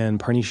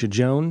 And Parnisha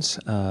Jones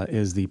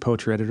is the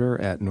poetry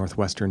editor at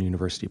Northwestern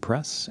University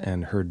Press,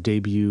 and her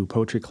debut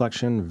poetry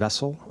collection,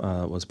 Vessel,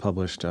 was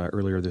published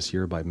earlier this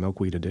year by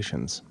Milkweed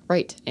Editions.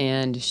 Right,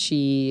 and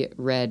she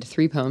read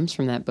 3 poems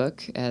from that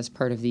book as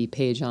part of the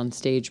Page on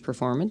Stage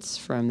performance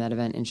from that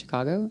event in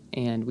Chicago,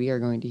 and we are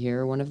going to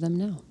hear one of them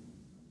now.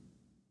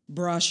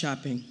 Bra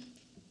shopping.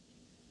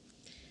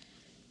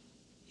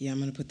 Yeah, I'm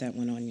going to put that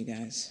one on you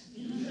guys.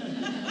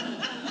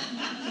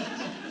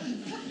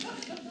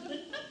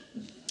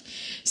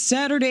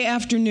 Saturday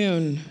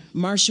afternoon,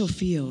 Marshall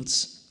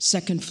Fields,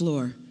 2nd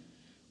floor,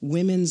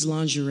 women's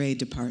lingerie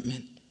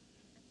department,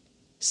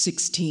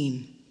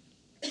 16.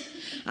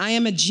 I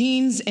am a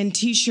jeans and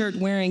t-shirt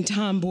wearing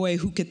tomboy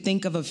who could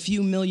think of a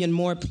few million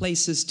more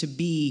places to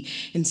be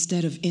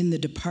instead of in the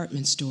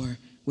department store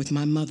with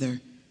my mother,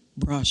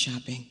 bra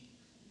shopping.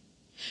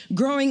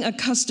 Growing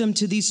accustomed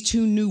to these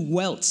 2 new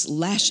welts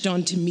lashed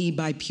onto me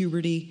by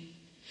puberty,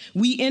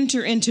 we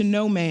enter into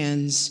no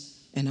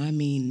man's, and I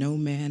mean no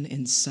man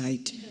in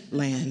sight,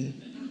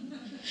 land.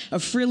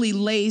 Of frilly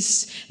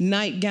lace,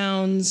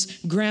 nightgowns,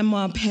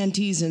 grandma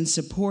panties, and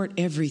support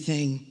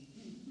everything.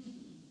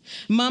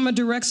 Mama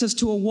directs us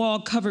to a wall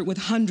covered with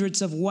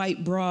hundreds of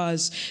white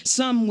bras,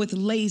 some with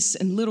lace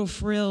and little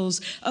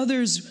frills,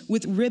 others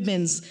with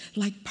ribbons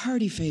like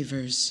party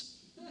favors.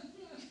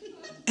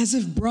 As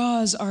if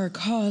bras are a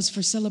cause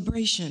for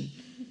celebration.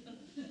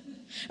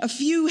 A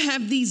few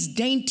have these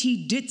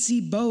dainty,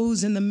 ditzy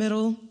bows in the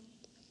middle.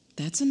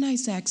 That's a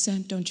nice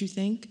accent, don't you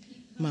think?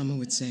 Mama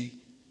would say.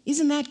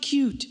 Isn't that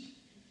cute?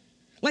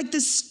 Like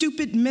this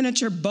stupid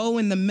miniature bow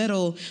in the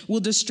middle will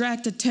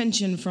distract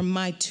attention from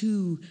my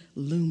two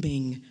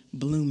looming,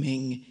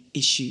 blooming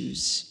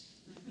issues.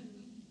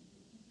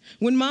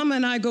 When Mama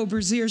and I go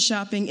brassiere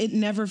shopping, it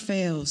never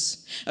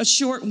fails. A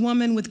short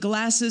woman with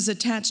glasses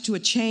attached to a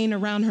chain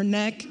around her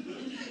neck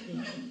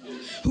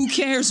who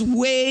cares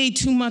way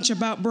too much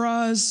about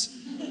bras.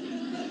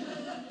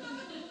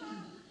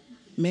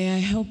 May I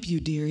help you,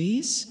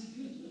 dearies?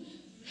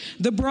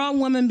 The bra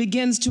woman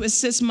begins to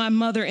assist my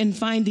mother in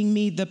finding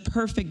me the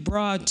perfect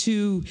bra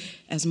to,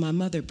 as my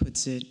mother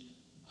puts it,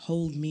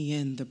 hold me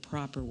in the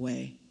proper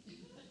way.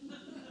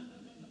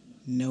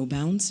 No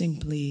bouncing,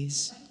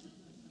 please.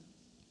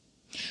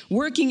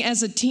 Working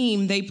as a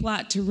team, they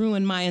plot to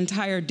ruin my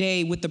entire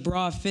day with the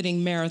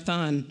bra-fitting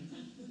marathon.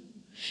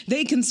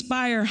 They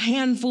conspire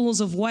handfuls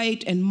of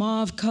white and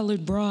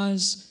mauve-colored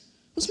bras.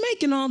 Who's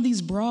making all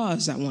these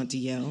bras, I want to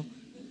yell.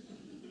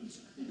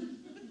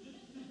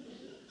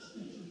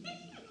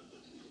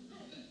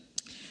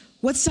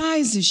 What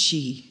size is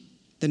she?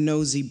 The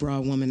nosy bra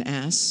woman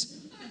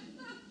asks.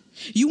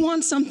 You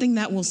want something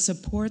that will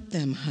support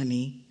them,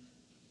 honey.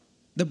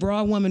 The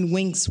bra woman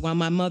winks while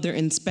my mother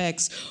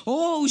inspects.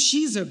 Oh,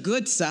 she's a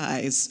good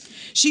size.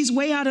 She's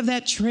way out of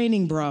that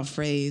training bra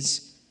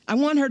phrase. I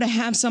want her to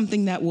have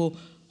something that will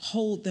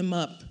hold them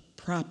up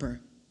proper.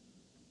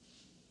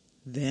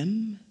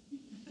 Them?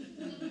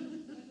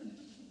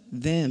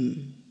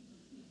 Them,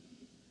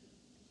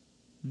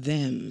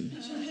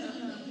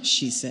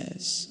 she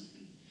says.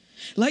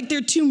 Like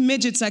they're two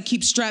midgets I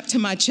keep strapped to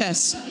my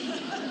chest.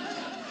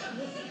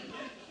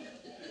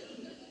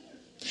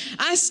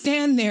 I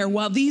stand there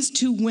while these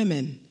two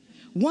women,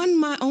 one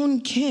my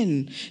own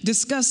kin,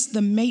 discuss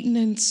the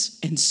maintenance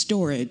and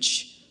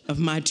storage of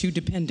my two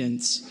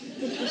dependents.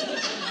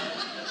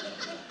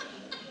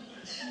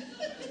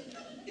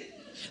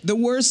 The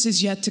worst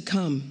is yet to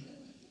come.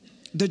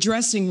 The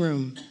dressing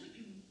room.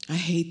 I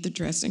hate the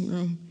dressing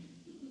room.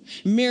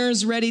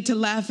 Mirrors ready to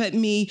laugh at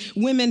me,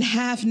 women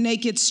half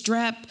naked,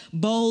 strapped,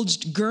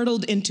 bulged,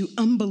 girdled into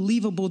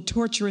unbelievable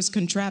torturous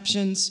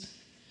contraptions.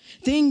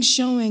 Things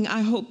showing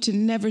I hope to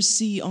never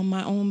see on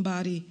my own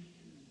body.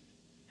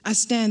 I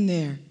stand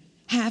there,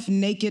 half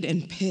naked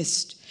and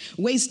pissed,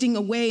 wasting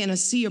away in a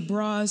sea of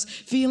bras,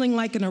 feeling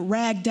like in a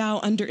rag doll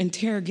under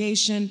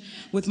interrogation,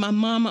 with my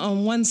mama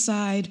on one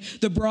side,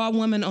 the bra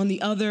woman on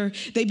the other.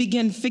 They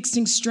begin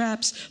fixing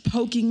straps,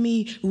 poking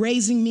me,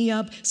 raising me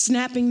up,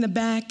 snapping the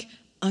back,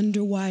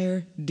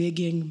 underwire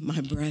digging my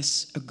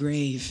breasts a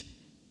grave.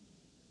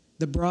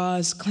 The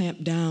bras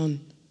clamp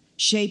down,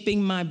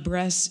 shaping my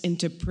breasts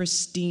into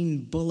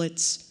pristine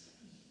bullets.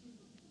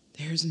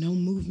 There's no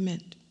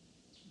movement,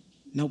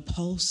 no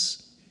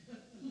pulse,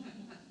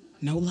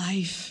 no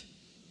life,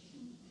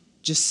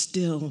 just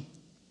still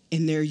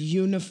in their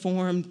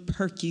uniformed,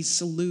 perky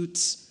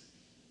salutes,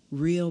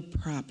 real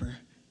proper,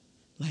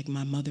 like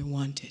my mother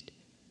wanted.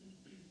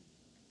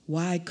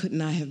 Why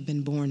couldn't I have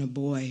been born a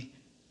boy?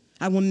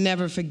 I will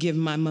never forgive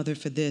my mother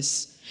for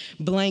this.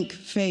 Blank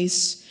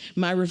face,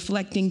 my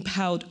reflecting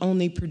pout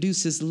only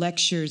produces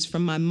lectures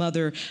from my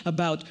mother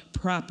about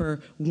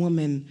proper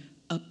woman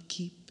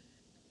upkeep.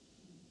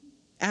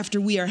 After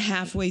we are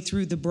halfway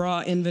through the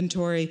bra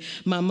inventory,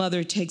 my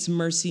mother takes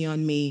mercy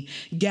on me,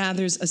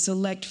 gathers a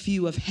select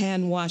few of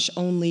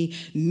hand-wash-only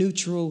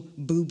neutral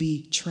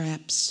booby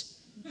traps.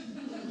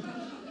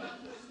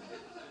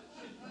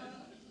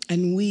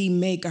 And we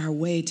make our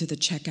way to the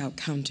checkout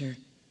counter.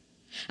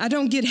 I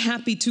don't get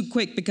happy too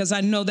quick because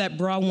I know that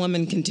bra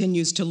woman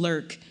continues to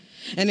lurk.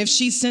 And if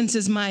she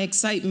senses my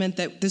excitement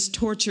that this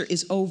torture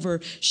is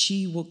over,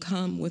 she will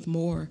come with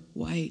more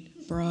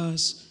white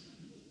bras.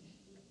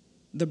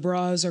 The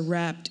bras are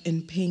wrapped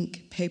in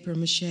pink paper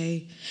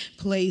mache,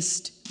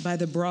 placed by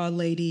the bra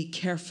lady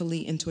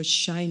carefully into a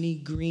shiny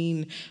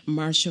green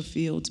Marshall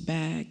Fields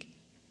bag.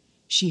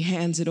 She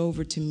hands it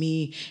over to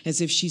me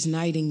as if she's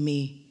knighting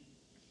me,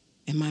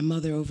 and my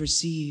mother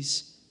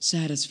oversees,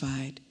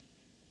 satisfied.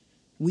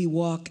 We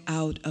walk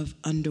out of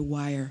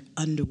underwire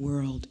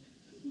underworld.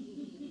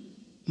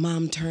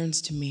 Mom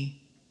turns to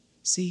me.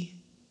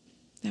 See,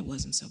 that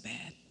wasn't so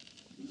bad.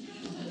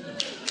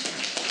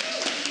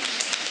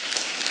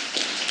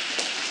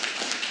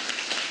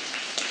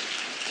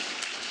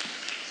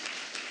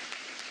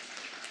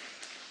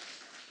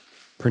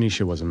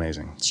 Pernicia was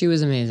amazing. She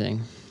was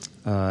amazing.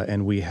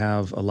 And we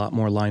have a lot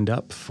more lined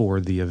up for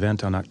the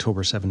event on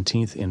October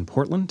 17th in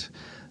Portland.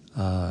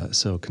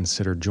 So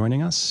consider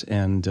joining us,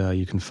 and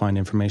you can find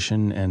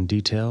information and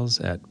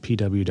details at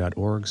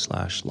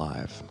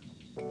pw.org/live.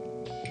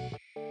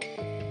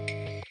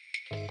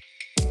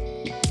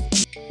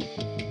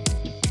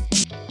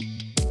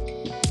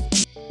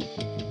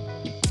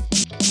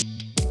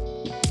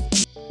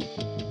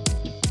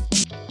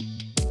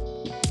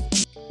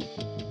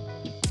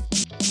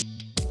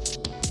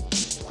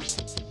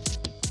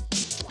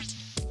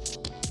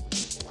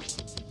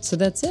 So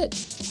that's it.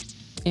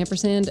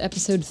 Ampersand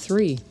episode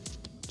 3.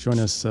 Join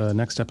us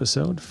next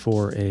episode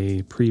for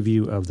a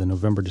preview of the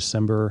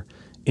November-December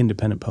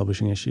independent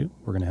publishing issue.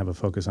 We're going to have a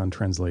focus on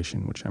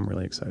translation, which I'm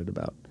really excited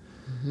about.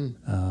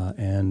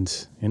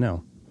 And,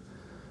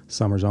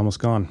 summer's almost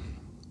gone.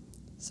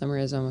 Summer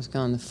is almost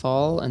gone. The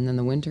fall and then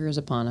the winter is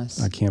upon us.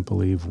 I can't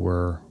believe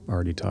we're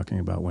already talking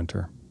about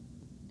winter.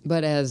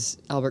 But as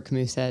Albert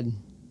Camus said,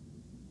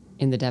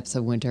 in the depths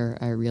of winter,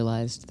 I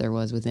realized there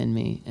was within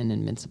me an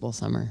invincible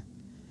summer.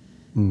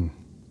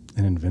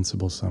 An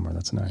invincible summer.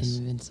 That's nice.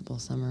 Invincible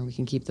summer. We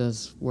can keep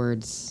those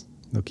words.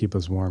 They'll keep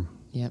us warm.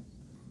 Yep.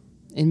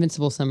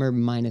 Invincible summer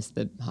minus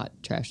the hot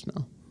trash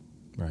smell.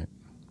 Right.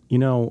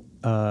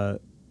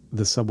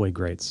 The subway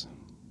grates.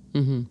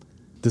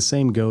 The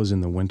same goes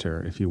in the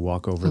winter. If you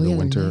walk over the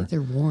winter,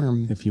 they're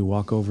warm. If you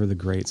walk over the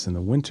grates in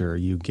the winter,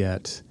 you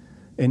get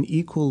an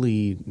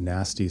equally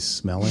nasty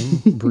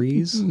smelling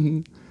breeze,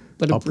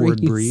 But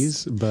upward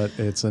breeze. But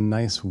it's a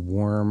nice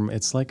warm.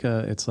 It's like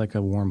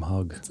a warm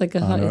hug. It's like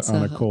a on, hug.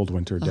 on a cold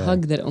winter day. A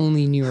hug that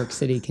only New York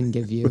City can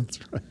give you. That's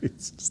right.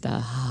 Just a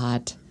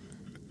hot,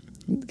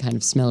 kind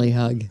of smelly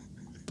hug,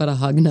 but a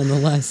hug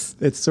nonetheless.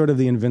 It's sort of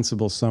the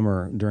invincible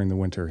summer during the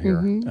winter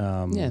here.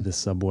 Yeah. The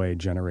subway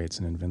generates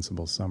an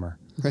invincible summer.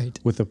 Right.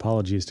 With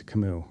apologies to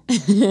Camus.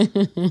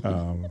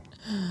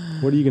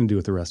 What are you going to do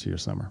with the rest of your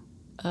summer?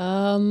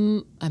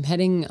 I'm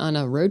heading on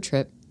a road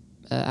trip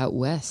out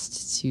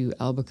west to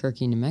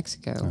Albuquerque, New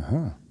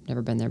Mexico.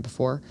 Never been there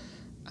before.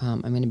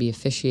 I'm going to be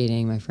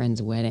officiating my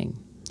friend's wedding.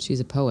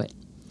 She's a poet.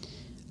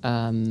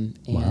 And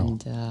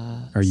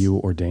Are you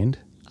ordained?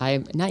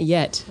 I'm not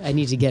yet. I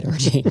need to get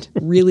ordained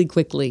really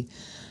quickly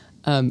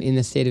in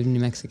the state of New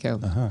Mexico.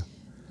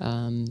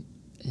 And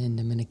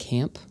I'm going to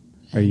camp.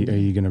 Are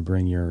you going to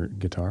bring your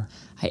guitar?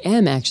 I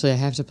am actually. I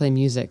have to play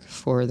music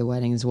for the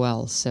wedding as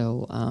well.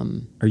 So,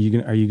 are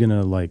you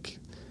gonna like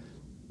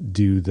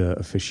do the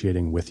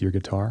officiating with your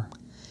guitar?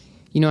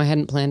 I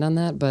hadn't planned on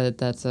that, but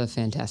that's a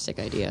fantastic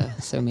idea.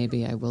 So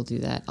maybe I will do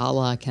that, a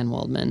la Ken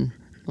Waldman,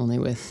 only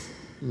with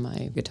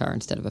my guitar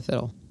instead of a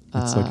fiddle.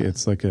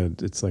 It's like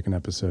an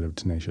episode of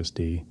Tenacious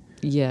D.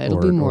 Yeah, it'll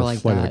be more or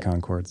like Flight that. of the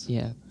Conchords.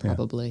 Yeah,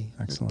 probably.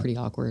 Excellent. Pretty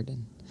awkward.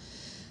 And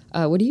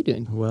what are you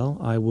doing? Well,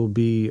 I will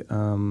be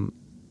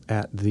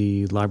at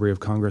the Library of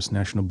Congress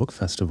National Book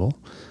Festival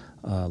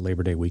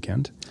Labor Day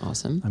weekend.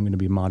 Awesome. I'm going to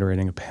be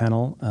moderating a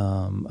panel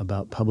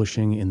about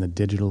publishing in the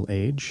digital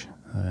age,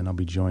 and I'll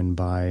be joined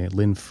by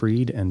Lynn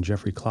Freed and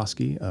Jeffrey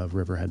Klosky of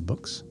Riverhead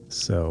Books.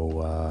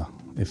 So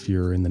if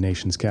you're in the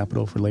nation's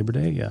capital for Labor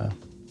Day,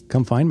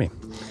 come find me.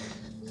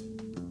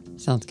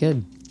 Sounds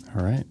good.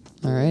 All right.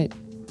 All right.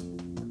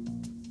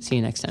 See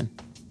you next time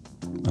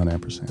On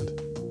Ampersand.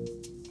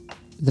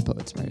 The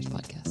Poets Writers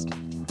Podcast.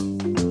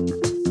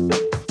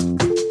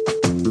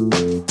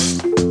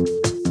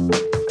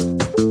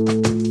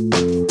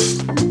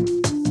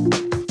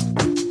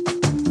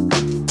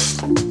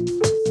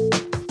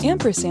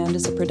 Ampersand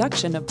is a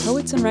production of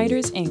Poets and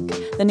Writers,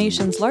 Inc., the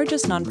nation's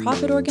largest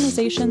nonprofit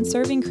organization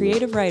serving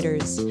creative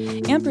writers.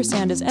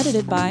 Ampersand is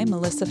edited by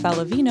Melissa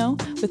Falavino,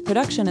 with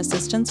production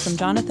assistance from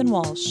Jonathan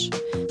Walsh.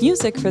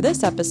 Music for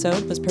this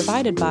episode was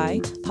provided by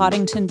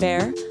Poddington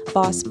Bear,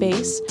 Boss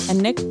Bass,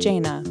 and Nick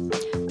Jana.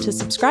 To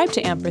subscribe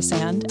to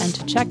Ampersand and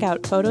to check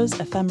out photos,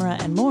 ephemera,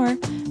 and more,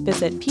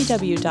 visit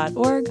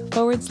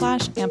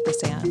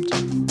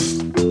pw.org/ampersand.